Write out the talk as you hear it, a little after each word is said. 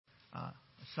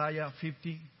Isaiah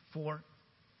 54.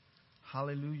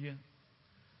 Hallelujah.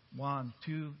 1,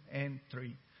 2, and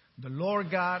 3. The Lord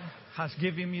God has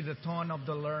given me the tongue of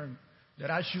the learned,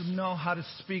 that I should know how to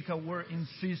speak a word in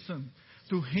season.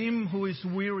 To him who is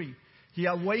weary, he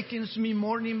awakens me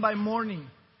morning by morning.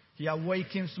 He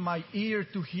awakens my ear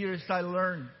to hear as I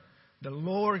learn. The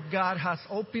Lord God has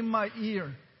opened my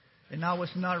ear, and I was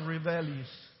not rebellious,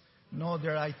 nor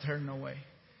did I turn away.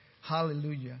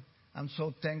 Hallelujah. I'm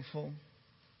so thankful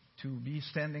to be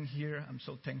standing here. I'm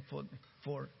so thankful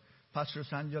for Pastor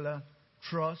Angela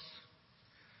Trust.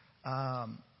 I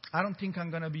don't think I'm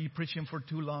going to be preaching for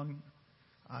too long.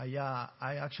 I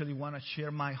actually want to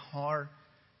share my heart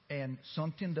and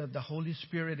something that the Holy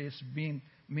Spirit has been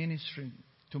ministering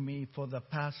to me for the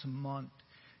past month.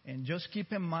 And just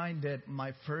keep in mind that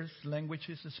my first language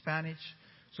is Spanish,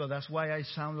 so that's why I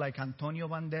sound like Antonio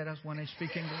Banderas when I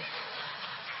speak English.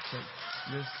 So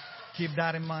just keep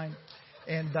that in mind.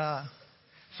 And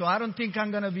so I don't think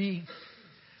I'm gonna be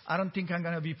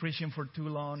preaching for too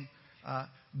long.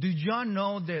 Do y'all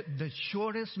know that the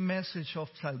shortest message of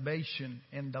salvation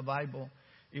in the Bible,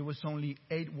 it was only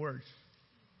 8 words?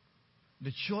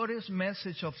 The shortest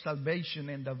message of salvation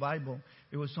in the Bible,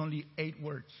 it was only 8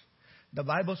 words. The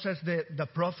Bible says that the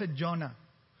prophet Jonah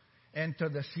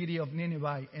entered the city of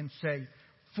Nineveh and said,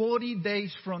 40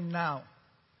 days from now,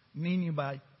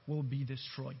 Nineveh will be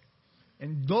destroyed.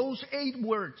 And those 8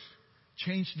 words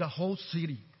changed the whole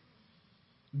city.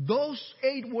 Those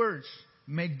 8 words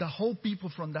make the whole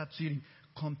people from that city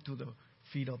come to the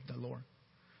feet of the Lord.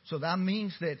 So that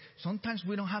means that sometimes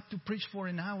we don't have to preach for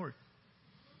an hour.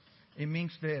 It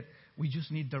means that we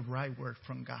just need the right word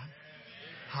from God.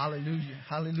 Hallelujah.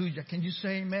 Hallelujah. Can you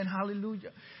say amen?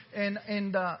 Hallelujah. And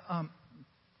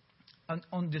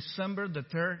on December the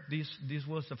 3rd, this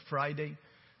was a Friday,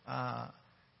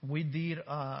 we did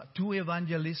 2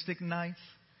 evangelistic nights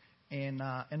in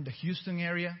the Houston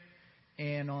area.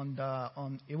 And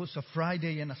it was a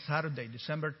Friday and a Saturday,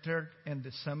 December 3rd and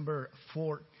December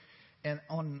 4th. And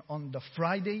on the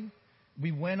Friday,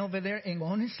 we went over there. And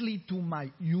honestly, to my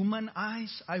human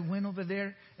eyes, I went over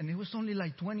there and it was only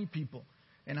like 20 people.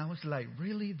 And I was like,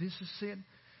 really? This is it?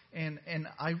 And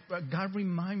God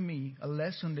reminded me a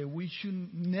lesson that we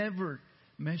should never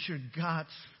measure God's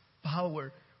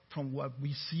power from what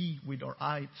we see with our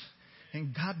eyes.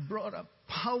 And God brought a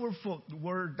powerful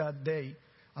word that day.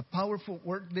 A powerful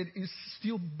word that is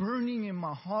still burning in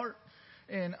my heart.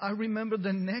 And I remember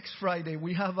the next Friday,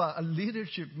 we have a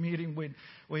leadership meeting with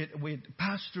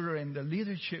Pastor and the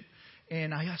leadership.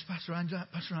 And I asked Pastor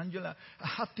Angela, I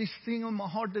have this thing on my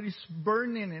heart that is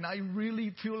burning, and I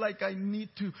really feel like I need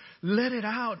to let it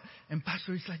out. And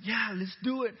Pastor is like, yeah, let's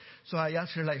do it. So I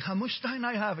asked her, like, how much time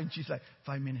I have? And she's like,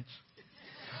 5 minutes.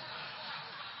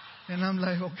 And I'm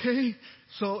like, okay.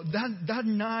 So that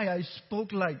night I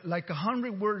spoke like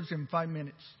 100 words in 5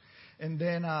 minutes. And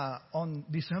then on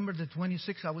December the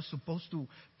 26th, I was supposed to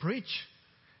preach.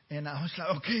 And I was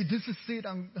like, okay, this is it.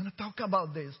 I'm going to talk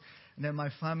about this. And then my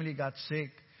family got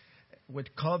sick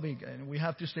with COVID, and we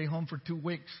have to stay home for 2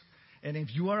 weeks. And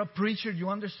if you are a preacher, you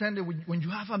understand that when you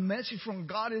have a message from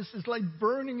God, it's like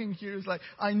burning in here. It's like,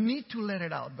 I need to let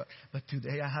it out. But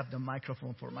today I have the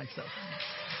microphone for myself.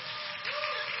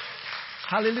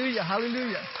 Hallelujah,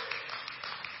 hallelujah.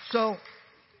 So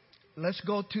let's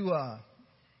go to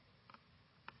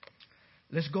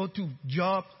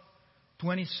Job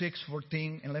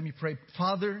 26:14, and let me pray.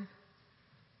 Father,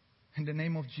 in the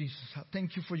name of Jesus, I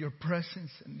thank you for your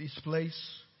presence in this place.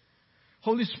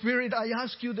 Holy Spirit, I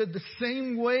ask you that the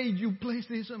same way you place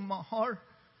this in my heart,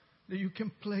 that you can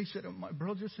place it in my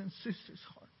brothers and sisters'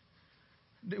 heart.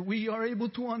 That we are able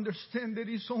to understand that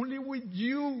it's only with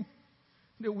you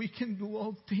that we can do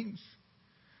all things.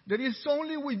 That it's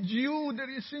only with you, that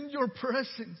is in your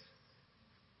presence,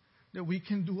 that we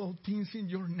can do all things in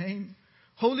your name.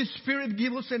 Holy Spirit,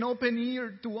 give us an open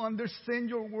ear to understand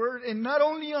your word, and not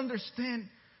only understand,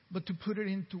 but to put it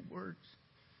into words.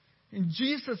 In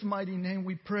Jesus' mighty name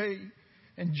we pray.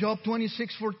 And Job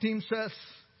 26:14 says,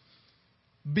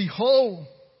 behold,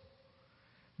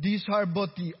 these are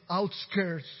but the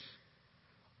outskirts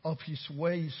of his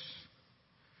ways.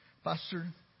 Pastor,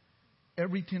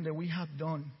 everything that we have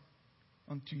done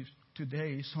until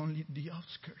today is only the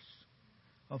outskirts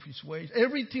of his ways.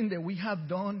 Everything that we have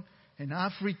done in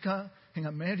Africa, in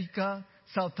America,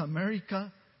 South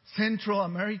America, Central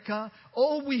America,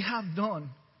 all we have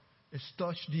done is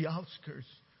touch the outskirts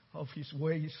of his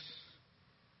ways.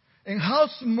 And how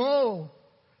small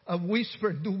a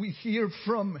whisper do we hear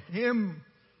from him?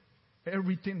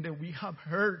 Everything that we have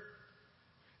heard,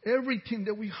 everything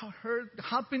that we have heard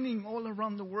happening all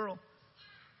around the world,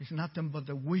 is nothing but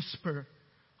the whisper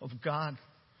of God.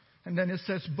 And then it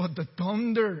says, but the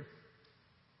thunder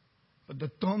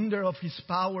of His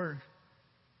power,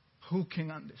 who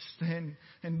can understand?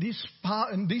 And this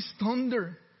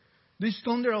thunder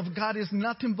of God is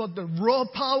nothing but the raw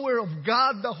power of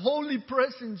God, the holy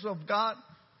presence of God.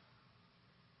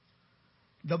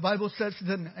 The Bible says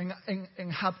that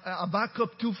in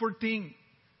Habakkuk 2:14,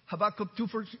 Habakkuk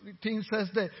 2:14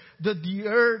 says that the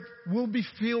earth will be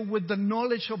filled with the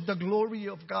knowledge of the glory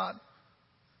of God,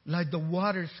 like the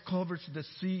waters covers the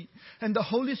sea. And the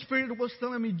Holy Spirit was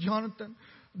telling me, Jonathan,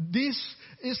 this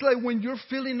is like when you're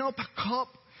filling up a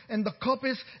cup, and the cup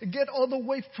is get all the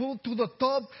way full to the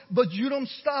top, but you don't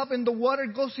stop, and the water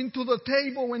goes into the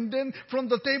table, and then from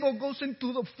the table goes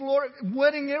into the floor,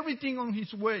 wetting everything on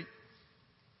His way.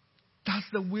 That's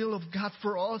the will of God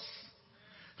for us.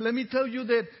 Let me tell you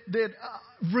that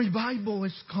revival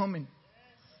is coming.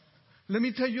 Let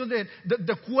me tell you that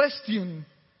the question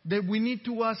that we need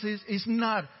to ask is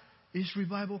not, is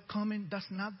revival coming?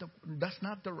 That's not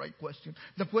the right question.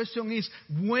 The question is,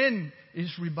 when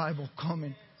is revival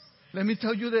coming? Let me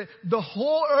tell you that the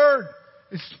whole earth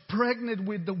is pregnant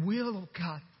with the will of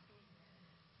God.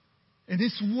 And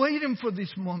it's waiting for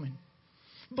this moment.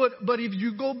 But if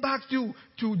you go back to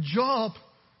Job,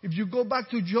 if you go back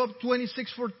to Job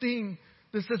 26:14,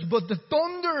 it says, but the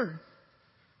thunder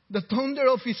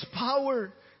of His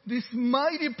power, this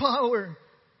mighty power,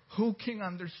 who can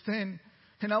understand?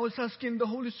 And I was asking the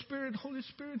Holy Spirit,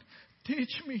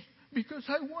 teach me, because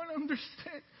I want to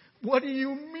understand. What do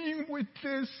you mean with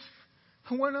this?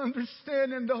 I want to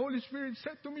understand. And the Holy Spirit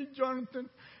said to me, Jonathan,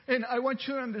 and I want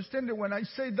you to understand that when I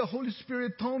say the Holy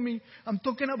Spirit told me, I'm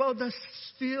talking about the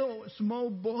still small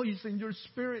voice in your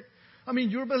spirit. I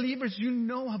mean, you're believers, you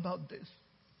know about this.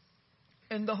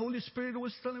 And the Holy Spirit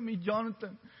was telling me,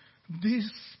 Jonathan, this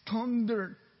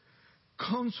thunder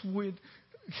comes with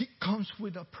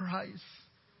a price.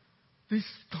 This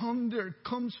thunder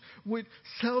comes with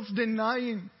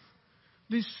self-denying.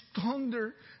 This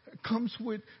thunder comes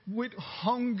with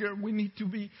hunger. We need to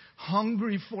be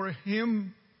hungry for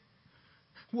Him.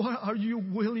 What are you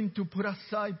willing to put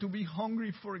aside to be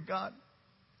hungry for God?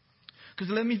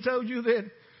 Because let me tell you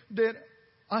that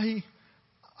I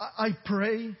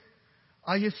pray,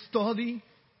 I study,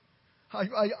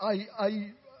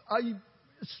 I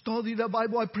study the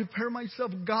Bible, I prepare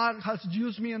myself. God has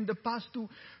used me in the past to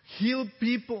heal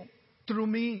people through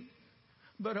me.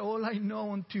 But all I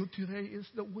know until today is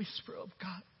the whisper of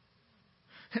God.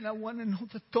 And I want to know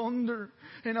the thunder.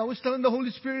 And I was telling the Holy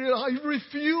Spirit, I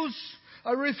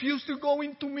refuse to go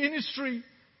into ministry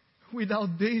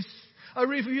without this. I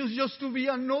refuse just to be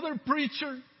another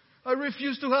preacher. I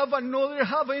refuse to have another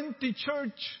half-empty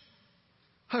church.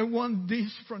 I want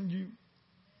this from you.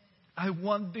 I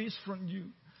want this from you.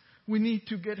 We need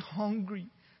to get hungry.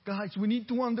 Guys, we need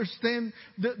to understand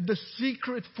the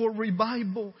secret for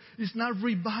revival is not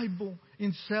revival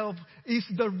in self. It's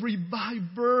the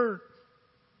reviver.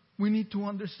 We need to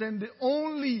understand that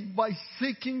only by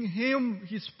seeking Him,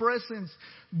 His presence,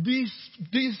 this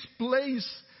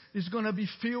place is going to be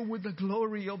filled with the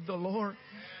glory of the Lord.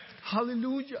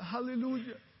 Hallelujah,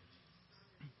 hallelujah.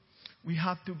 We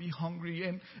have to be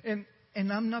hungry. And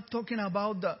I'm not talking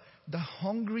about the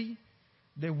hungry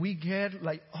that we get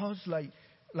like us, like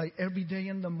every day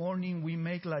in the morning we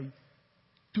make like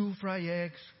 2 fried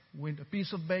eggs with a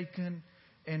piece of bacon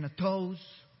and a toast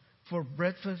for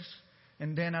breakfast.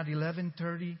 And then at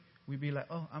 11:30 we be like,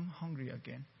 oh, I'm hungry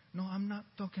again. No, I'm not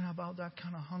talking about that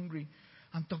kind of hungry.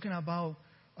 I'm talking about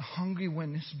a hungry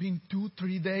when it's been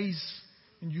 2-3 days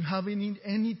and you haven't eaten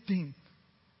anything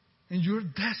and you're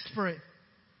desperate.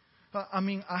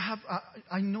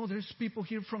 I know there's people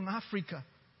here from Africa,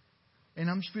 and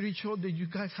I'm pretty sure that you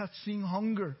guys have seen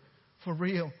hunger for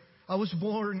real. I was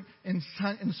born in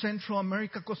Central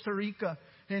America, Costa Rica,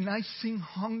 and I seen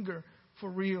hunger for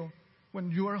real.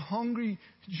 When you are hungry,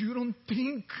 you don't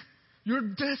think. You're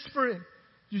desperate.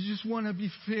 You just want to be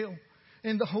filled.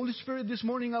 And the Holy Spirit this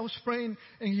morning, I was praying,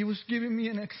 and He was giving me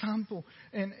an example.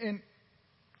 And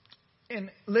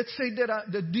let's say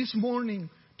that this morning,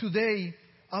 today,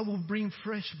 I will bring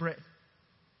fresh bread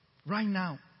right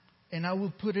now, and I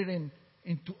will put it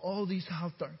into all these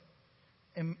altars.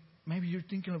 And maybe you're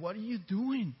thinking, what are you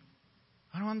doing?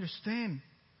 I don't understand.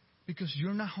 Because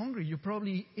you're not hungry. You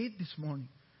probably ate this morning.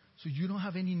 So you don't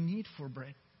have any need for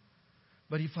bread.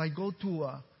 But if I go to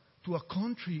a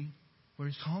country where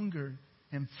it's hunger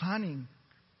and famine,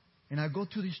 and I go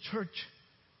to this church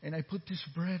and I put this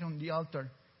bread on the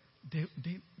altar, they're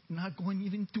not going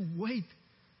even to wait.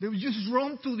 They will just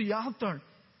run to the altar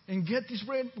and get this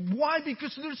bread. Why?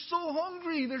 Because they're so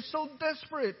hungry. They're so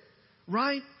desperate.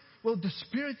 right? Well, the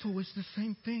spiritual is the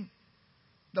same thing.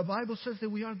 The Bible says that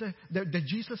we are that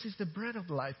Jesus is the bread of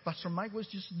life. Pastor Mike was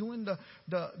just doing the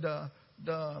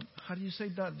how do you say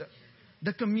that?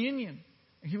 The communion.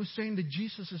 And he was saying that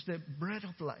Jesus is the bread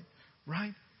of life,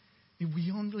 right? If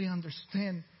we only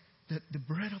understand that the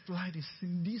bread of life is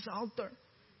in this altar,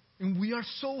 and we are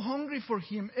so hungry for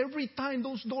Him, every time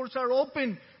those doors are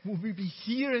open, we will be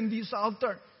here in this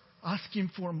altar asking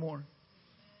for more.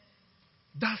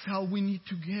 That's how we need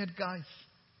to get, guys.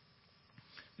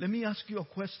 Let me ask you a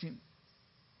question.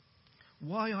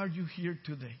 Why are you here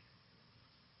today?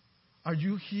 Are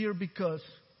you here because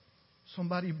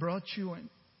somebody brought you and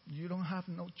you don't have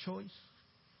no choice?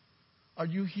 Are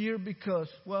you here because,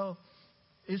 well,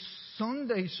 it's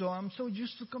Sunday, so I'm so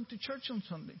used to come to church on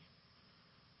Sunday?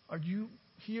 Are you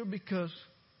here because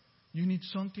you need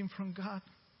something from God?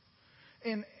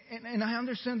 And I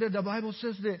understand that the Bible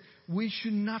says that we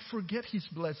should not forget His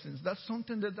blessings. That's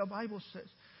something that the Bible says.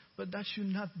 But that should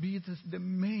not be the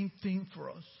main thing for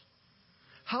us.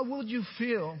 How would you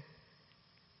feel?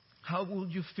 How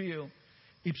would you feel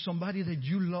if somebody that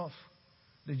you love,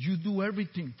 that you do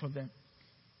everything for them,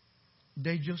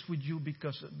 they just with you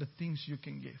because of the things you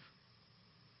can give?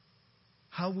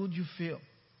 How would you feel?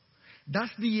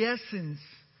 That's the essence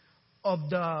of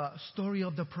the story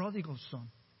of the prodigal son.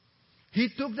 He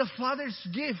took the father's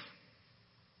gift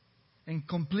and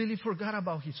completely forgot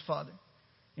about his father.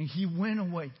 And he went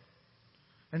away.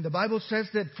 And the Bible says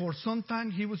that for some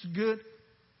time he was good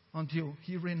until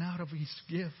he ran out of his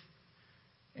gift.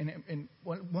 And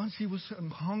once he was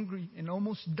hungry and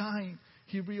almost dying,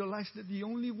 he realized that the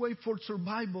only way for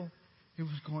survival, he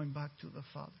was going back to the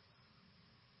Father.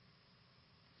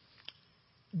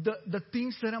 The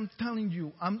things that I'm telling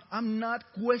you, I'm not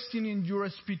questioning your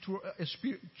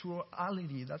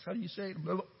spirituality. That's how you say it.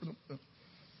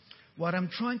 What I'm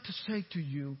trying to say to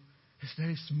you is there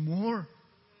is more.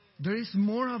 There is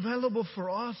more available for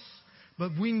us.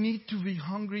 But we need to be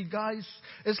hungry, guys.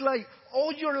 It's like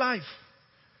all your life.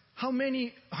 How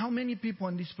many people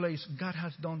in this place God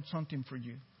has done something for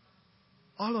you?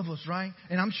 All of us, right?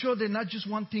 And I'm sure they're not just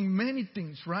one thing, many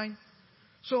things, right?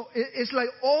 So it's like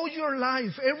all your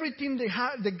life, everything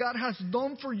that God has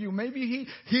done for you. Maybe He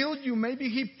healed you. Maybe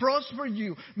He prospered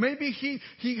you. Maybe He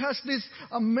has this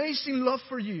amazing love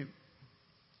for you.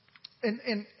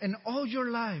 And all your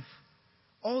life,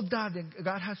 all that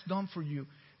God has done for you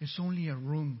is only a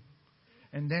room.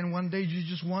 And then one day you're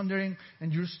just wandering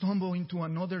and you stumble into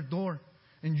another door.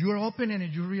 And you're opening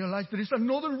and you realize there is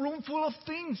another room full of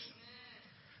things.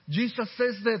 Jesus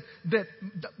says that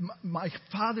my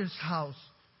Father's house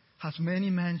has many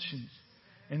mansions.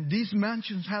 And these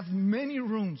mansions have many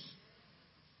rooms.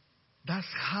 That's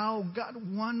how God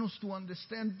wants us to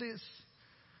understand this.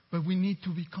 But we need to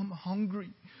become hungry.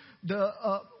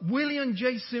 William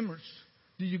J. Simmons.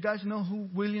 Do you guys know who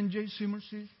William J. Simmons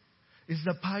is? He's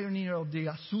the pioneer of the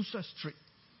Azusa Street.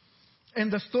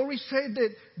 And the story said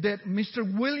that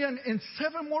Mr. William and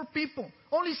 7 more people,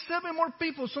 only 7 more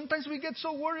people. Sometimes we get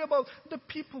so worried about the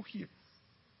people here.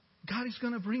 God is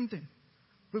going to bring them.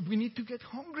 But we need to get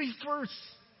hungry first.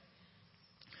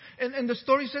 And the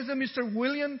story says that Mr.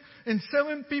 William and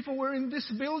 7 people were in this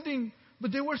building.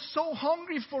 But they were so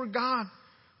hungry for God.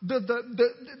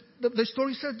 The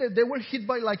story says that they were hit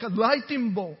by like a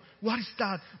lightning bolt. What is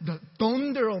that? The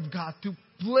thunder of God took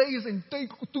place and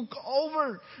took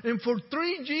over. And for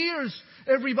 3 years,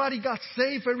 everybody got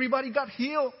saved. Everybody got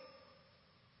healed.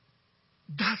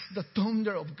 That's the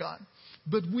thunder of God.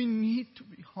 But we need to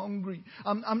be hungry.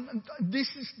 This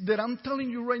is that I'm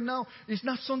telling you right now is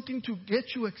not something to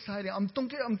get you excited. I'm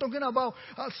talking about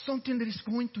something that is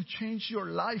going to change your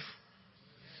life.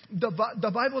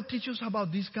 The Bible teaches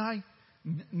about this guy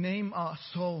named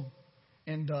Saul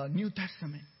in the New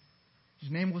Testament. His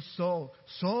name was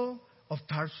Saul of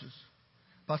Tarsus.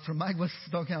 Pastor Mike was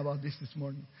talking about this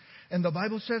morning. And the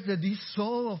Bible says that this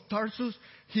Saul of Tarsus,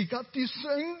 he got this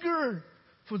anger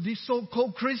for these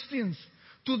so-called Christians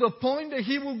to the point that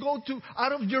he will go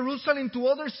out of Jerusalem to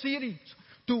other cities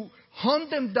to hunt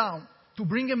them down, to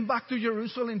bring them back to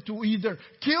Jerusalem to either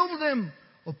kill them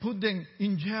or put them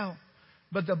in jail.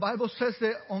 But the Bible says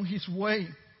that on his way,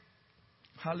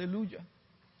 hallelujah.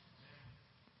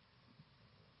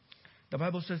 The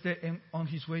Bible says that on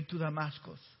his way to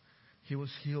Damascus, he was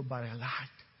healed by a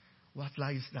light. What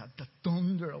light is that? The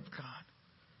thunder of God.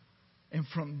 And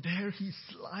from there, his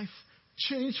life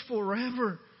changed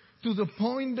forever to the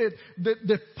point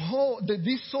that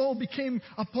this Saul became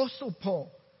Apostle Paul.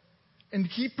 And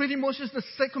he pretty much is the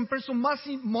second person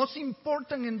most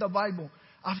important in the Bible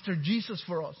after Jesus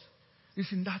for us.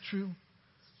 Isn't that true?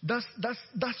 That's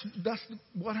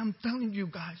what I'm telling you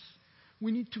guys.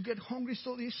 We need to get hungry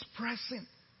so this presence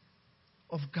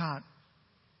of God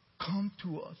come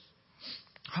to us.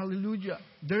 Hallelujah.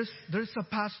 There's a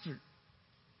pastor.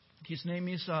 His name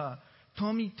is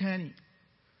Tommy Tenney.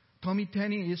 Tommy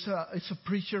Tenney is a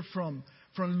preacher from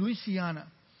Louisiana.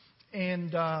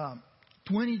 And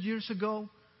 20 years ago,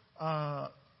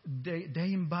 they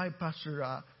invite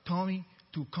Pastor Tommy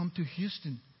to come to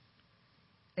Houston.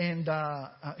 And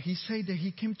he said that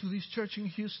he came to this church in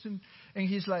Houston. And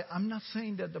he's like, I'm not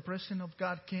saying that the presence of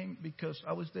God came because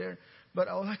I was there. But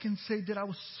all I can say that I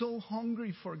was so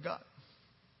hungry for God.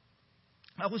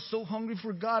 I was so hungry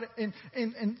for God. And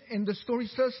the story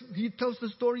says, he tells the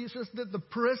story, he says that the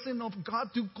presence of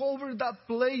God took over that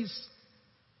place.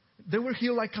 They were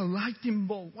here like a lightning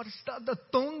bolt. What is that? The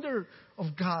thunder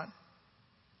of God.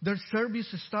 Their service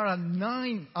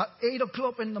started at 8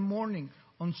 o'clock in the morning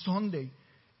on Sunday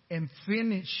and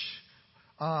finish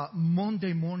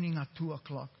Monday morning at 2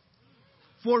 o'clock.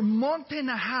 For a month and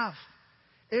a half,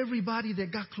 everybody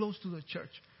that got close to the church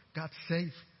got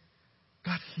saved,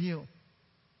 got healed.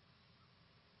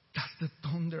 That's the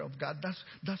thunder of God.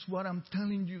 That's what I'm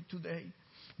telling you today.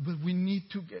 But we need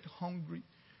to get hungry.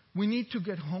 We need to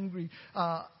get hungry.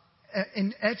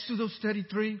 In Exodus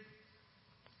 33,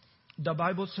 the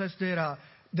Bible says that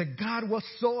God was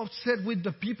so upset with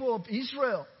the people of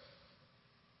Israel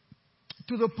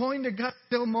to the point that God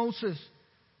told Moses,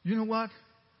 you know what?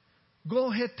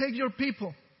 Go ahead, take your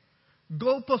people.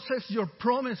 Go possess your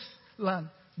promised land.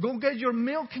 Go get your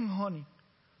milk and honey.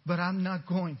 But I'm not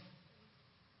going.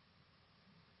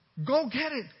 Go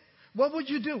get it. What would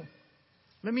you do?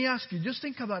 Let me ask you. Just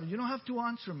think about it. You don't have to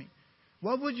answer me.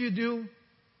 What would you do,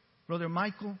 Brother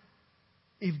Michael,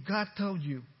 if God told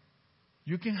you,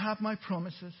 you can have my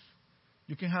promises,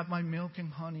 you can have my milk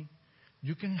and honey,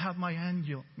 you can have my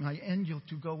angel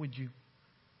to go with you,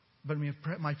 but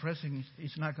my presence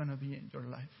is not going to be in your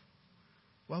life?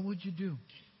 What would you do?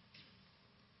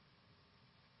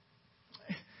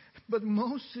 But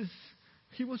Moses,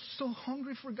 he was so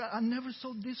hungry for God. I never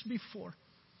saw this before.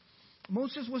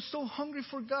 Moses was so hungry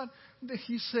for God that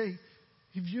he said,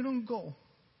 if you don't go,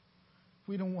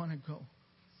 we don't want to go.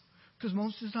 Because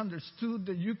Moses understood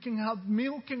that you can have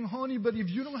milk and honey, but if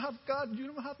you don't have God, you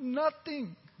don't have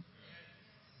nothing.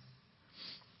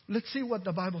 Let's see what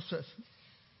the Bible says.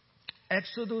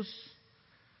 Exodus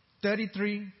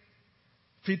 33,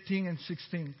 15 and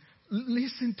 16.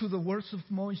 Listen to the words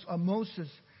of Moses.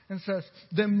 And says,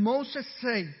 then Moses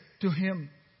said to him,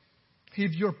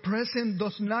 if your presence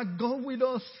does not go with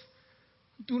us,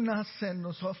 do not send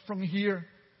us off from here.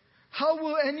 How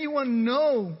will anyone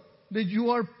know that you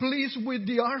are pleased with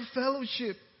our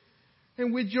fellowship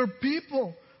and with your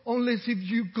people unless if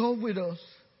you go with us?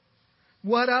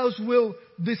 What else will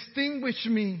distinguish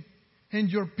me and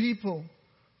your people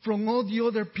from all the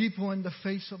other people on the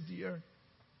face of the earth?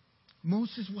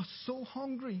 Moses was so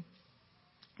hungry.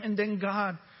 And then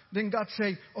God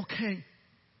said, okay,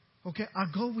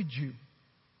 I'll go with you.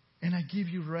 And I give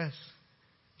you rest.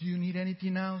 Do you need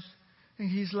anything else?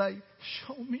 And he's like,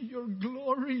 show me your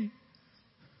glory.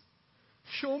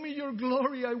 Show me your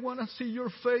glory. I want to see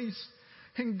your face.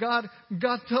 And God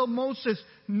told Moses,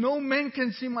 no man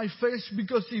can see my face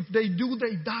because if they do,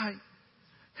 they die.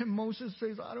 And Moses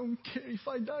says, I don't care if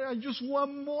I die. I just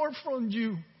want more from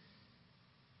you.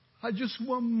 I just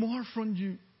want more from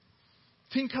you.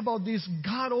 Think about this.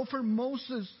 God offered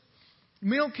Moses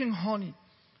milk and honey.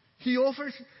 He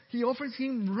offers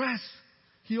him rest.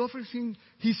 He offers him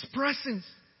his presence.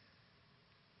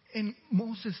 And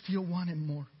Moses still wanted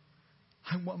more.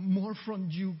 I want more from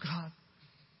you, God.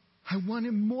 I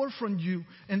wanted more from you.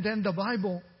 And then the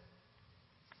Bible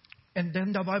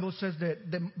says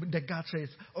that God says,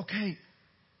 okay,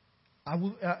 I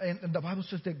will. And the Bible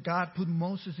says that God put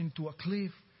Moses into a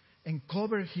cliff and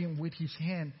covered him with his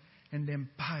hand and then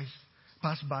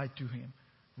passed by to him.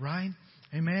 Right?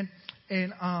 Amen.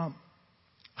 And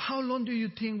how long do you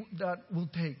think that will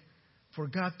take for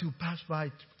God to pass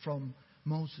by from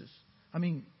Moses? I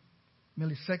mean,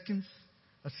 milliseconds,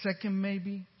 a second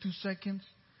maybe, 2 seconds.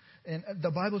 And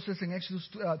the Bible says in Exodus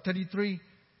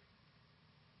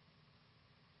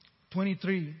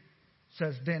 33:23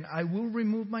 says, then I will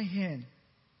remove my hand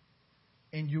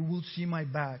and you will see my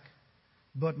back,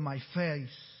 but my face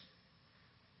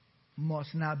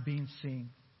must not be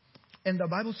seen. And the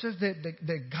Bible says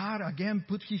that God again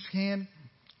put his hand,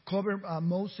 covered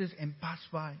Moses and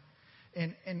passed by.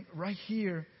 And right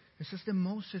here, it says that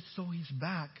Moses saw his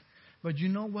back. But you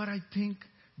know what I think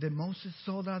that Moses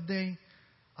saw that day?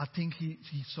 I think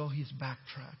he saw his back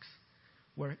tracks.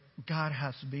 Where God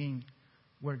has been.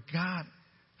 Where God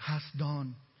has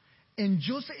done. And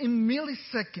just in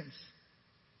milliseconds,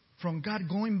 from God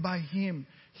going by him,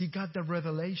 he got the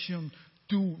revelation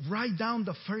to write down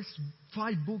the first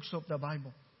 5 books of the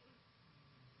Bible.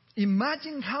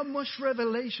 Imagine how much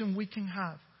revelation we can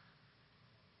have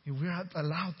if we are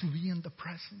allowed to be in the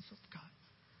presence of God.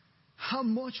 How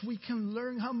much we can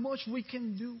learn, how much we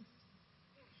can do.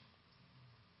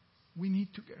 We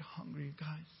need to get hungry,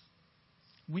 guys.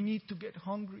 We need to get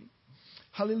hungry.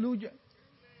 Hallelujah.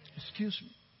 Excuse me.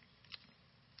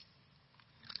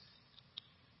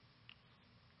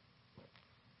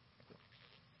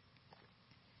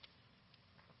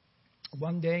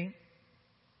 One day,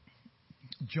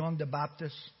 John the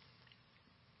Baptist,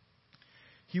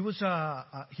 he was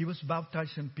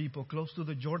baptizing people close to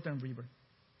the Jordan River.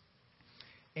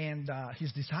 And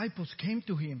his disciples came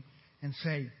to him and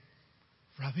say,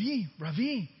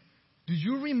 Rabbi, do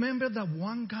you remember that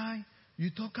one guy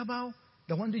you talk about?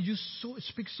 The one that you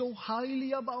speak so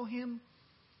highly about him?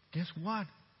 Guess what?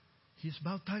 He's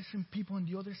baptizing people on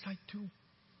the other side too.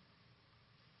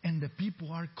 And the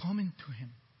people are coming to him.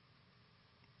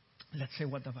 Let's say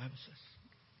what the Bible says.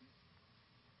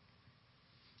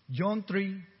 John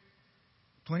 3,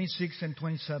 26 and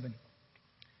 27.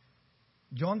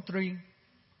 John 3,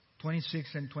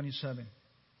 26 and 27.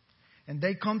 And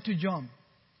they come to John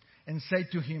and say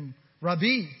to him,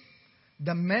 Rabbi,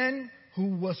 the man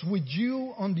who was with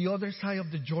you on the other side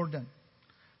of the Jordan,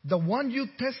 the one you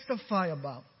testify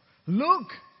about, look,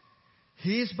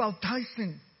 he is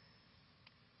baptizing,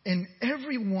 and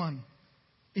everyone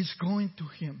is going to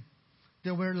him.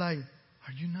 They were like,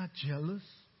 are you not jealous?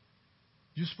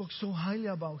 You spoke so highly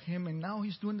about him, and now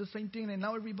he's doing the same thing, and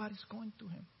now everybody's going to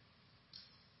him.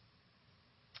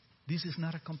 This is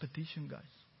not a competition, guys.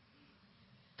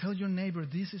 Tell your neighbor,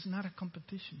 this is not a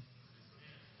competition.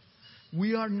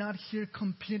 We are not here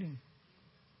competing.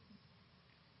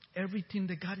 Everything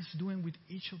that God is doing with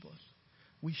each of us,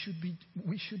 we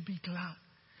should be glad.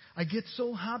 I get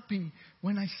so happy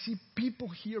when I see people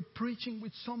here preaching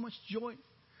with so much joy.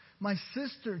 My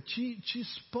sister, she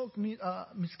spoke,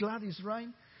 Miss Gladys, right?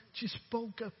 She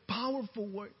spoke a powerful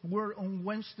word on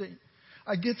Wednesday.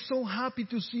 I get so happy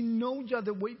to see Noja,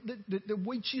 the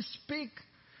way she speaks.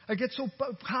 I get so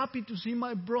happy to see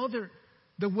my brother,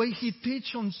 the way he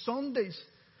teaches on Sundays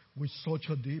with such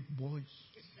a deep voice.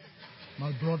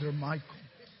 My brother Michael.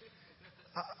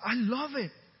 I love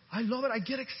it. I love it. I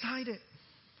get excited.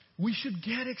 We should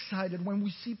get excited when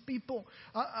we see people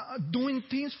doing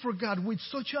things for God with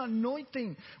such an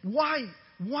anointing. Why?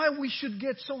 Why we should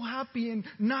get so happy and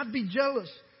not be jealous?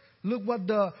 Look what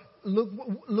the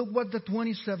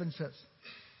 27 says.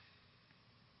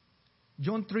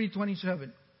 John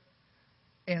 3:27.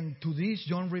 And to this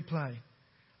John replied,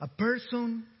 a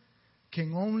person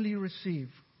can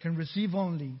receive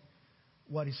only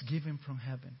what is given from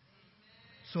heaven.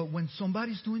 So when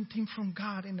somebody's doing things from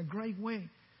God in a great way,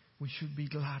 we should be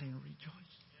glad and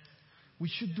rejoice. We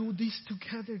should do this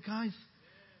together, guys.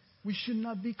 We should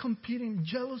not be competing.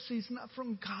 Jealousy is not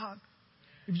from God.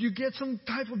 If you get some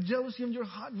type of jealousy in your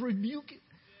heart, rebuke it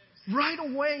right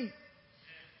away.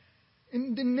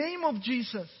 In the name of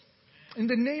Jesus. In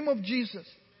the name of Jesus.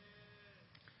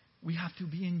 We have to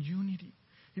be in unity.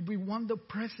 If we want the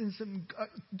presence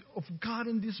of God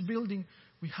in this building,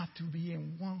 we have to be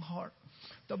in one heart.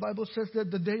 The Bible says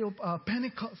that the day of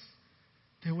Pentecost,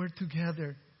 they were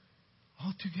together,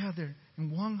 all together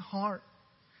in one heart.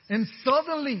 And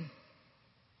suddenly,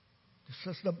 it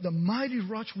says the mighty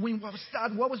rush wind, what was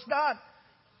that? What was that?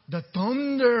 The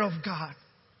thunder of God.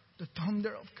 The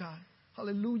thunder of God.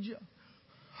 Hallelujah.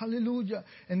 Hallelujah.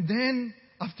 And then,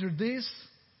 after this,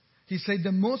 he said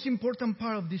the most important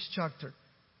part of this chapter,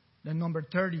 the number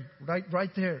 30,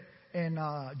 right there, and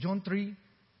John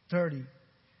 3:30.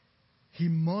 He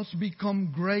must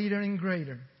become greater and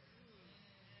greater,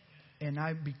 and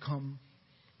I become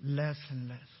less and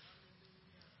less.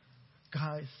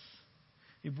 Guys,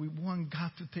 if we want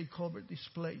God to take over this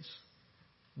place,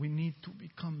 we need to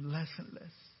become less and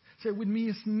less. Say with me,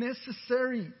 it's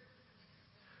necessary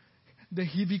that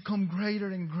He become greater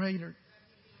and greater,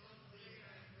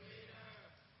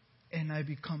 and I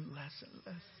become less and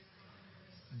less.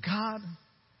 God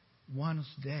wants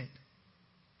that.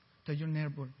 Tell your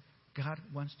neighbor, God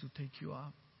wants to take you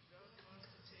out.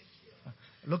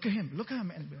 Look at him. Look at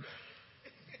him.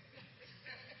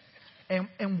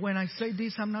 And when I say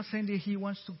this, I'm not saying that He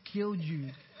wants to kill you.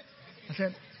 I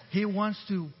said He wants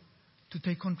to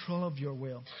take control of your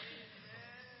will.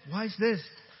 Why is this?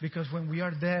 Because when we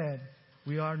are dead,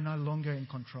 we are no longer in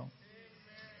control.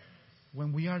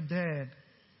 When we are dead,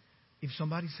 if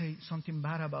somebody says something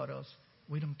bad about us,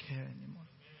 we don't care anymore.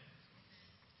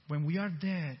 When we are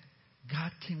dead,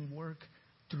 God can work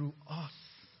through us.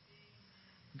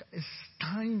 It's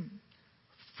time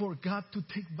for God to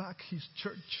take back His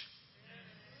church.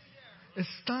 It's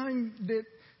time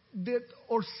that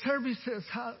our services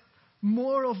have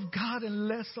more of God and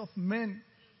less of men.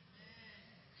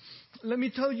 Let me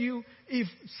tell you, if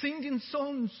singing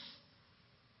songs,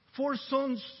 4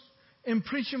 songs, and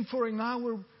preaching for an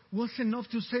hour was enough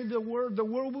to save the world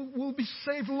will be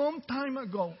saved a long time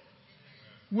ago.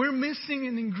 We're missing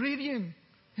an ingredient,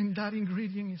 and that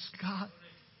ingredient is God.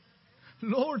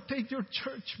 Lord, take your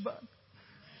church back.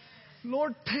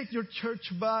 Lord, take your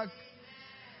church back.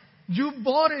 You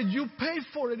bought it. You paid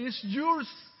for it. It's yours.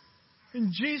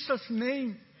 In Jesus'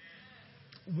 name.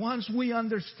 Once we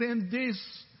understand this,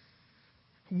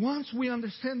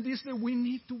 that we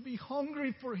need to be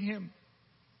hungry for Him.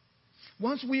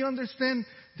 Once we understand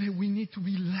that we need to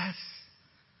be less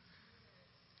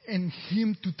and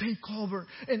Him to take over.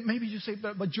 And maybe you say,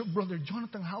 but Brother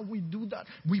Jonathan, how we do that?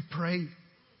 We pray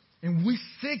and we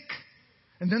seek.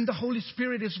 And then the Holy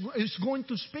Spirit is going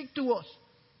to speak to us.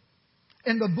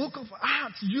 In the book of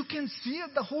Acts, you can see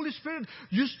it. The Holy Spirit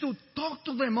used to talk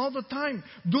to them all the time.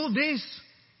 Do this.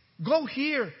 Go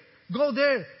here. Go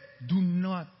there. Do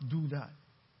not do that.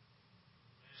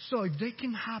 So if this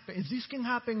can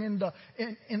happen in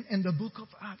the book of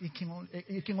Acts,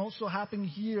 it can also happen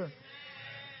here.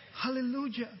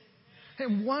 Hallelujah.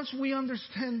 And once we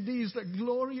understand this, the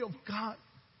glory of God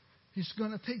is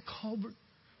going to take over.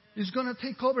 It's going to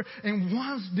take over. And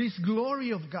once this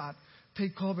glory of God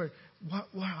take over, what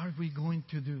are we going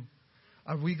to do?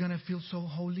 Are we going to feel so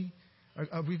holy?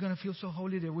 Are we going to feel so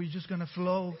holy that we're just going to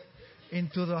flow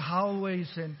into the hallways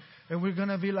and we're going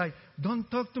to be like, don't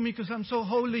talk to me because I'm so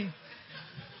holy.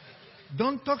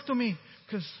 Don't talk to me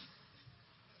because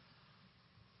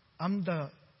I'm the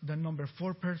number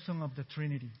 4 person of the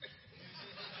Trinity.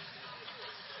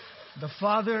 The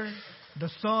Father, the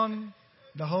Son,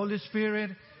 the Holy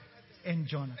Spirit, and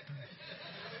Jonathan.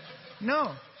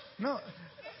 No.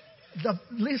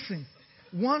 Listen,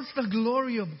 once the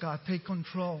glory of God take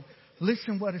control,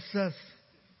 listen what it says.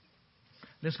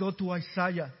 Let's go to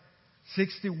Isaiah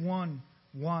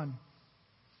 61:1.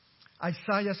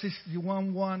 Isaiah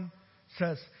 61:1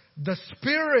 says, the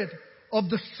Spirit of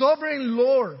the sovereign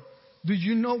Lord. Do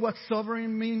you know what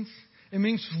sovereign means? It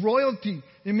means royalty.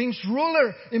 It means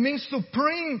ruler. It means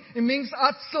supreme. It means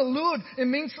absolute. It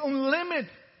means unlimited.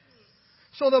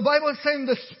 So the Bible is saying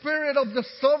the Spirit of the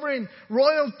sovereign,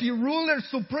 royalty, ruler,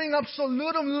 supreme,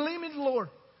 absolute, unlimited Lord.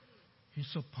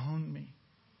 He's upon me.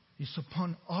 He's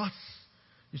upon us.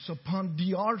 He's upon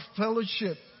the art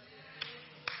fellowship.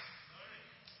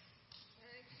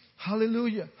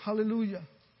 Hallelujah. Hallelujah.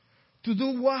 To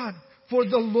do what? For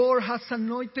the Lord has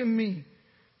anointed me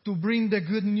to bring the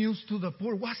good news to the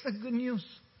poor. What's the good news?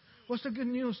 What's the good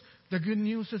news? The good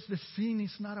news is the sin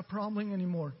is not a problem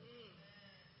anymore.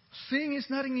 Sin is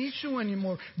not an issue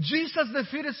anymore. Jesus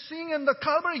defeated sin on the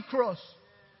Calvary cross.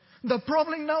 The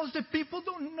problem now is that people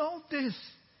don't know this.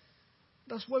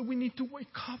 That's why we need to wake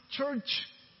up, church.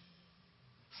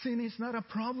 Sin is not a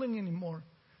problem anymore.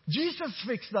 Jesus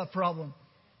fixed that problem.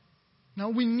 Now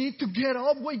we need to get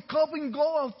up, wake up, and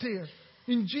go out there.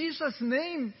 In Jesus'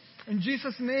 name. In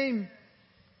Jesus' name.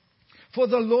 For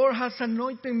the Lord has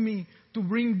anointed me to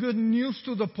bring good news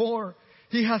to the poor.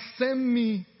 He has sent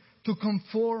me to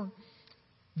comfort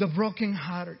the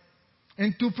brokenhearted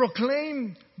and to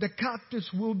proclaim the captives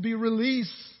will be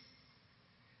released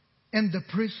and the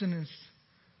prisoners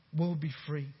will be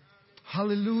free.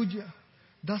 Hallelujah.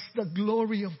 That's the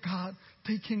glory of God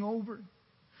taking over.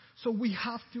 So we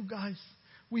have to, guys.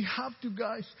 We have to,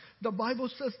 guys. The Bible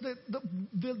says that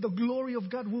the glory of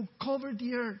God will cover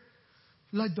the earth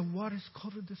like the waters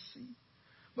cover the sea.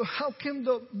 But how can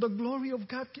the glory of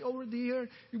God cover the earth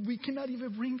if we cannot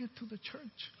even bring it to the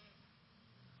church?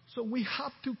 So we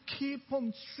have to keep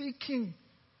on seeking.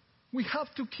 We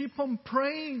have to keep on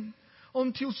praying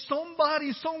until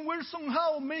somebody, somewhere,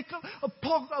 somehow make a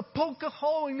poke a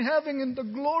hole in heaven and the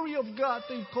glory of God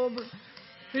take over.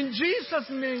 In Jesus'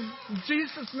 name. In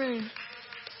Jesus' name.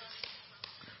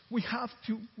 We have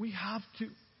to.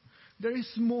 There is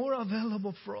more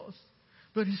available for us.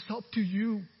 But it's up to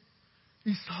you.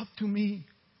 It's up to me.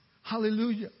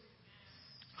 Hallelujah.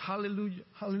 Hallelujah.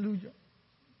 Hallelujah.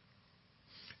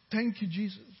 Thank you,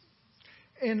 Jesus.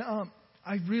 And I'm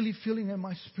really feeling in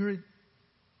my spirit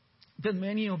that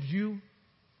many of you,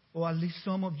 or at least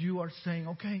some of you, are saying,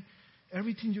 okay,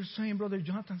 everything you're saying, Brother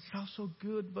Jonathan, sounds so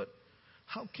good, but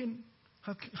how can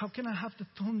I have the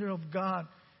thunder of God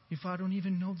if I don't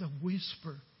even know the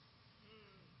whisper?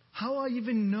 How I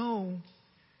even know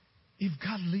if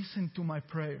God listened to my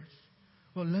prayers?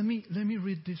 Well, let me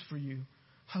read this for you.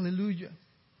 Hallelujah.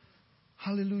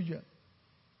 Hallelujah.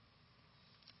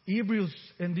 Hebrews,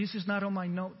 and this is not on my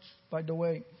notes, by the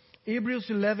way. Hebrews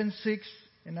 11:6,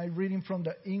 and I'm reading from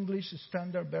the English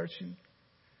Standard Version.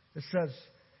 It says,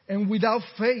 and without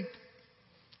faith,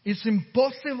 it's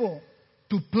impossible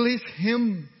to please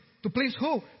Him. To please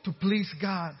who? To please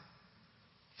God.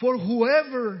 For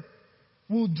whoever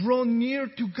will draw near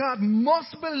to God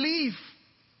must believe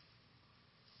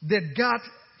that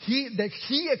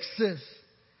He exists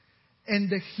and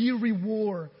that He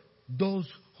rewards those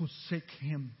who seek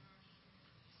Him.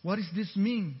 What does this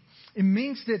mean? It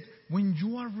means that when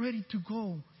you are ready to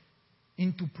go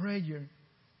into prayer,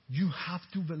 you have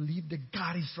to believe that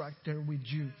God is right there with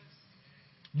you.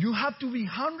 You have to be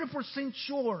 100%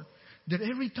 sure that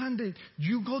every time that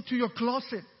you go to your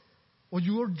closet or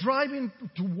you are driving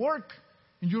to work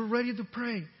and you're ready to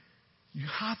pray, you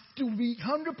have to be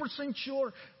 100%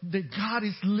 sure that God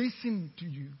is listening to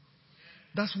you.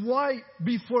 That's why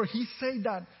before He say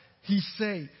that, He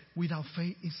say, without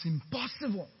faith it's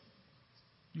impossible.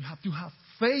 You have to have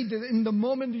faith that in the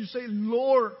moment you say,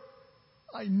 Lord,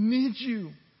 I need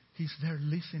you, He's there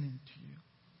listening to you.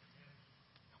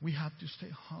 We have to stay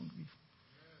hungry.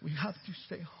 We have to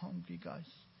stay hungry, guys.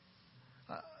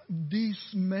 This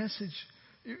message,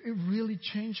 it really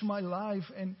changed my life.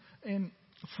 And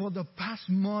for the past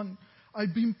month,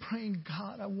 I've been praying,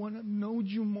 God, I want to know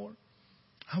you more.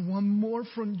 I want more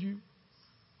from you.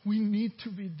 We need to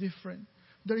be different.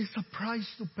 There is a price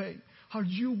to pay. Are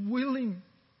you willing?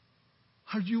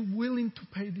 Are you willing to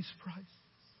pay this price?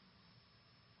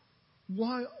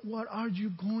 What are you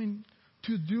going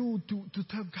to do to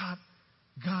tell God,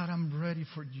 God, I'm ready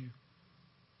for you.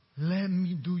 Let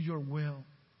me do your will.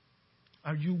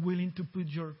 Are you willing to put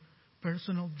your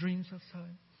personal dreams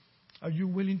aside? Are you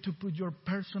willing to put your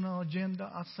personal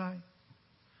agenda aside?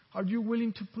 Are you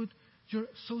willing to put your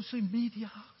social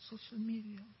media?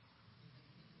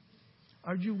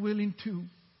 Are you willing to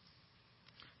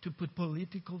put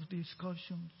political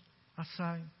discussions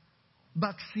aside?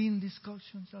 Vaccine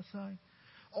discussions aside?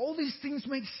 All these things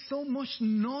make so much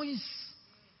noise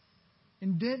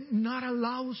and then not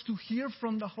allow us to hear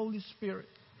from the Holy Spirit.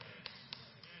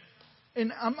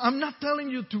 And I'm not telling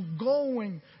you to go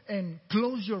and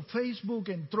close your Facebook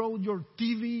and throw your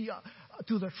TV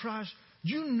to the trash.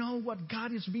 You know what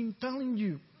God has been telling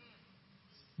you.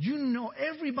 You know,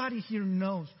 everybody here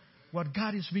knows what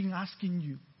God has been asking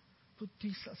you. Put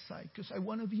this aside because I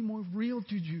want to be more real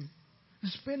to you.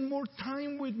 Spend more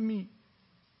time with me.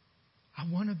 I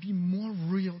want to be more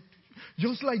real.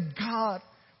 Just like God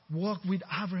walked with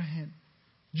Abraham.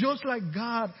 Just like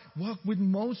God walked with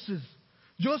Moses.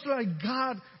 Just like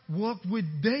God walked with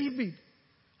David.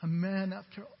 A man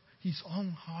after His own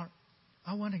heart.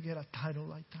 I want to get a title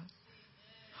like that.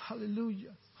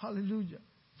 Hallelujah. Hallelujah.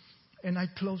 And I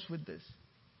close with this.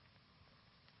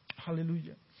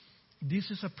 Hallelujah.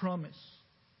 This is a promise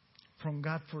from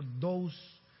God for those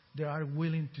that are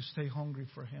willing to stay hungry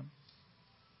for Him.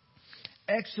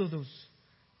 Exodus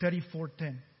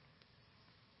 34:10.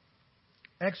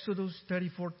 Exodus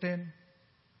 34:10.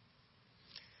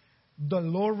 The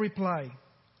Lord replied,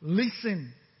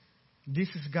 listen, this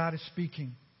is God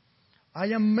speaking. I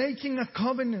am making a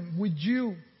covenant with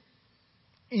you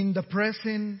in the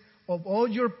presence of all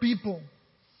your people.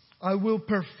 I will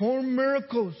perform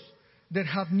miracles that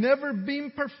have never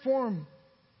been performed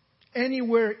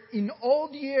anywhere in all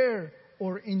the air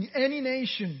or in any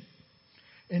nation.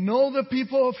 And all the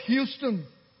people of Houston,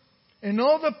 and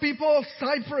all the people of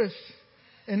Cypress,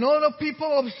 and all the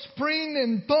people of Spring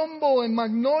and Tombo and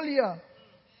Magnolia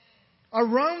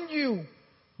around you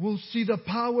will see the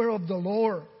power of the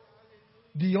Lord.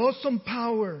 The awesome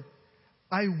power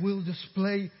I will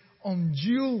display on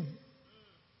you.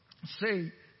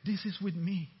 Say, this is with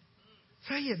me.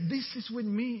 Say it, this is with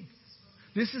me.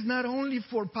 This is not only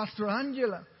for Pastor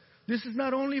Angela. This is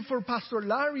not only for Pastor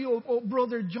Larry or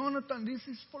Brother Jonathan. This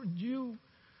is for you.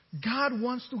 God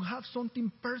wants to have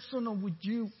something personal with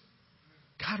you.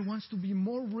 God wants to be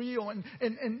more real. And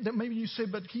then maybe you say,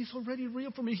 but He's already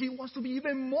real for me. He wants to be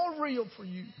even more real for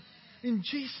you. In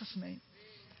Jesus' name.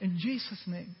 In Jesus'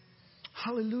 name.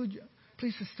 Hallelujah.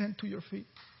 Please stand to your feet.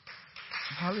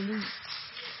 Hallelujah.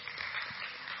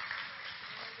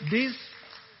 This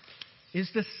is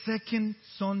the second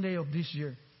Sunday of this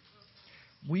year.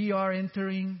 We are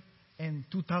entering in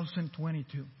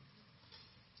 2022.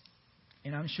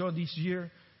 And I'm sure this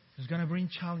year is going to bring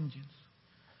challenges.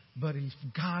 But if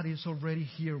God is already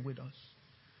here with us,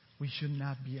 we should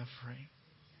not be afraid.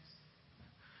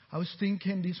 I was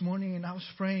thinking this morning and I was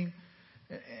praying,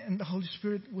 and the Holy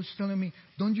Spirit was telling me,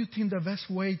 don't you think the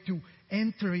best way to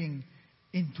entering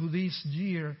into this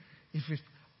year is if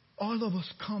all of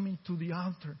us coming to the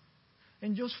altar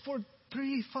and just for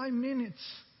 3-5 minutes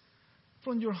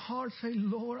from your heart, say,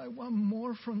 Lord, I want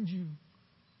more from you.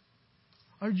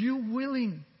 Are you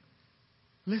willing?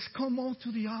 Let's come all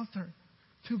to the altar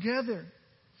together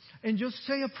and just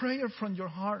say a prayer from your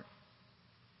heart.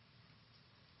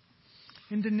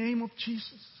 In the name of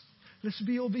Jesus. Let's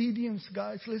be obedient,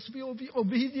 guys. Let's be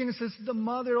obedience is the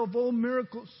mother of all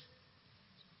miracles.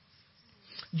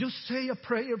 Just say a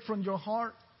prayer from your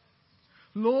heart.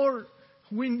 Lord,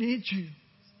 we need you.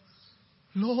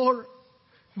 Lord,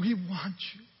 we want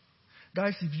you.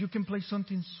 Guys, if you can play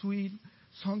something sweet,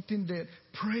 something that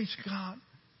praise God.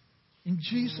 In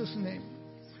Jesus' name.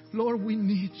 Lord, we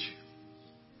need you.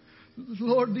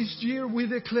 Lord, this year we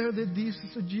declare that this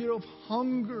is a year of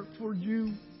hunger for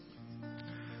you.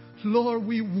 Lord,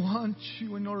 we want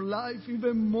you in our life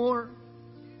even more.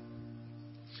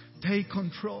 Take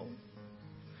control.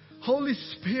 Holy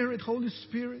Spirit,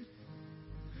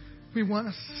 we want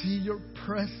to see your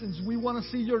presence. We want to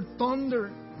see your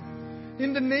thunder.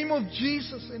 In the name of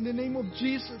Jesus, in the name of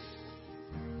Jesus.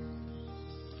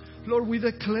 Lord, we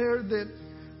declare that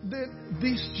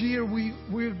this year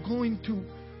we're going to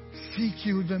seek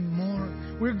you even more.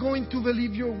 We're going to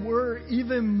believe your word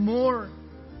even more.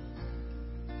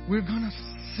 We're going to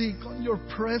seek on your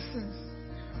presence.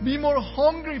 Be more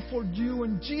hungry for you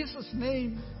in Jesus'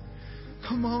 name.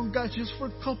 Come on, guys, just for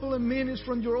a couple of minutes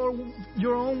from your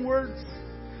own words.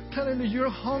 Telling me you're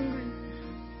hungry.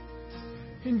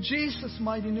 In Jesus'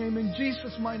 mighty name, in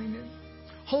Jesus' mighty name.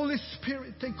 Holy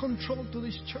Spirit, take control to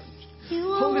this church.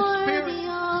 Holy Spirit,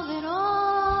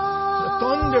 the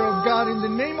thunder of God in the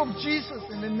name of Jesus,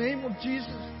 in the name of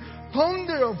Jesus.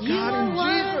 Thunder of God in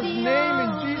Jesus' name,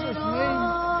 in Jesus'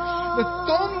 name. The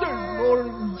thunder, Lord,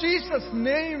 in Jesus'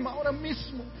 name, ahora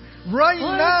mismo. Right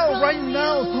now,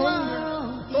 thunder.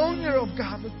 Thunder of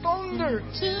God, the thunder.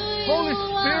 Holy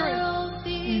Spirit,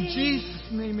 in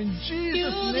Jesus' name, in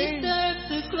Jesus' name.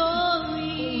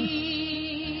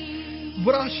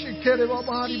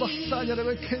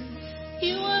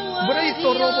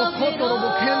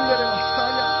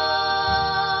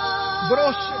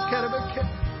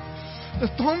 The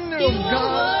thunder of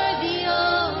God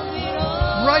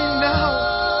right now.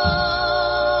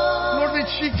 Lord, that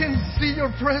she can see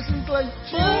your presence like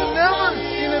she's never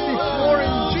seen it before.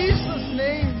 In Jesus'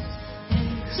 name.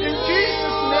 In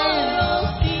Jesus' name.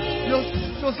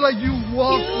 Just like you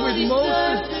walked with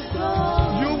Moses,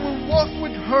 you will walk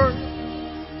with her.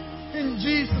 In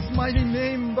Jesus' mighty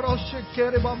name. The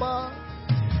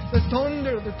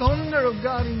thunder of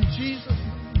God in Jesus'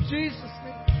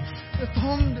 name. The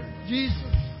thunder,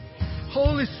 Jesus.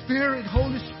 Holy Spirit.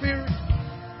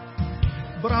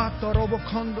 Brato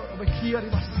robocondo bekia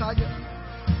ribasaya.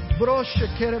 Broshe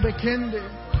kerebekende.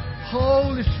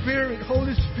 Holy Spirit.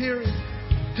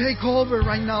 Take over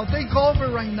right now.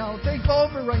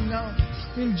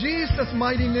 In Jesus'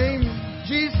 mighty name.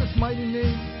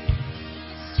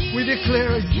 We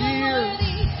declare a year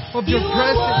of your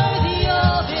presence.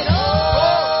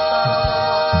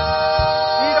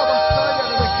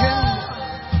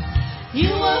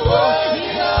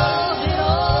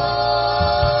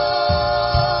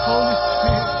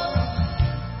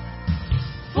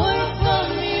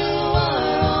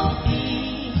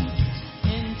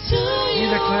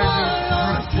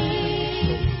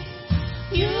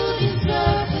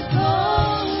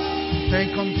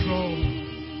 Take control.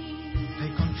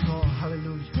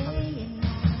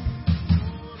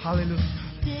 Hallelujah.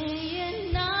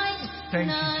 Thank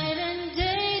you.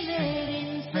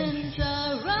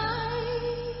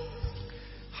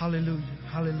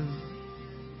 Hallelujah.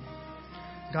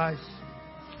 Guys,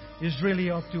 it's really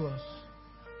up to us.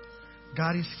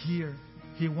 God is here.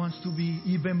 He wants to be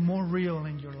even more real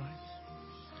in your life.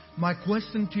 My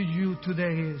question to you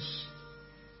today is,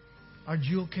 are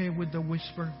you okay with the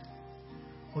whisper?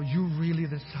 Or you really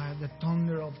desire the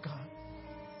thunder of God?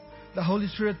 The Holy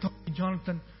Spirit told me,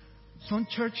 Jonathan, some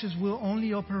churches will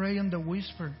only operate in the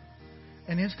whisper.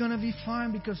 And it's going to be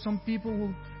fine because some people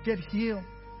will get healed.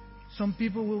 Some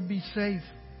people will be saved.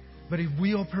 But if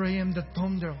we operate in the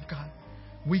thunder of God,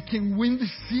 we can win the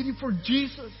city for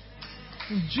Jesus.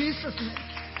 In Jesus' name.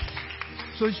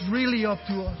 So it's really up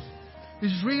to us.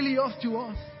 It's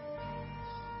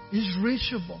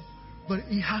reachable. But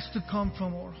it has to come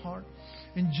from our heart.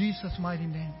 In Jesus' mighty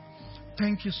name.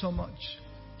 Thank you so much.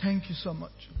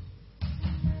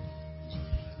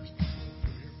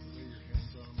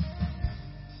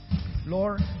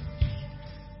 Lord,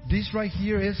 this right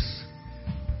here is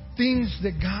things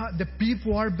that the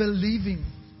people are believing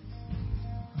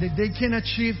that they can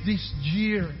achieve this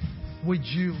year with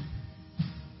you.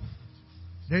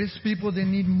 There is people that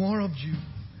need more of you.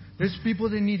 There's people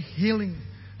that need healing.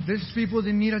 There's people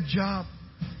that need a job.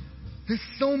 There's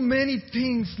so many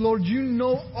things, Lord. You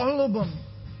know all of them.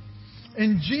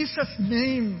 In Jesus'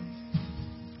 name,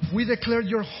 we declare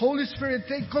your Holy Spirit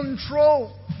take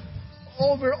control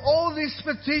over all these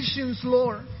petitions,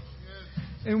 Lord.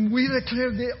 And we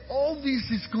declare that all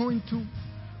this is going to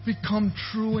become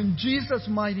true in Jesus'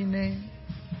 mighty name.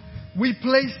 We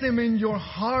place them in your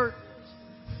heart.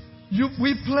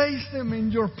 We place them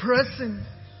in your presence.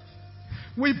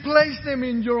 We place them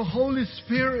in your Holy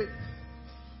Spirit.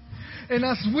 And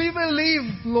as we believe,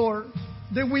 Lord,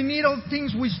 that we need all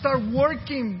things, we start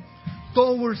working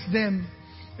towards them.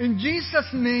 In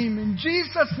Jesus'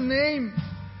 name,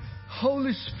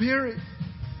 Holy Spirit,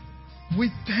 we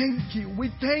thank you.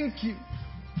 We thank you.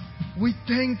 We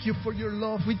thank you for your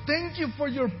love. We thank you for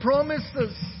your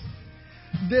promises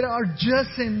that are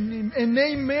just and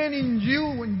amen in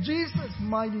you. In Jesus'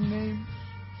 mighty name.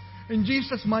 In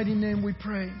Jesus' mighty name we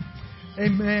pray.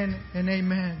 Amen and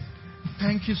amen.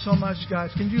 Thank you so much,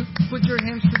 guys. Can you put your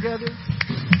hands together?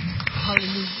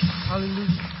 Hallelujah.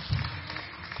 Hallelujah.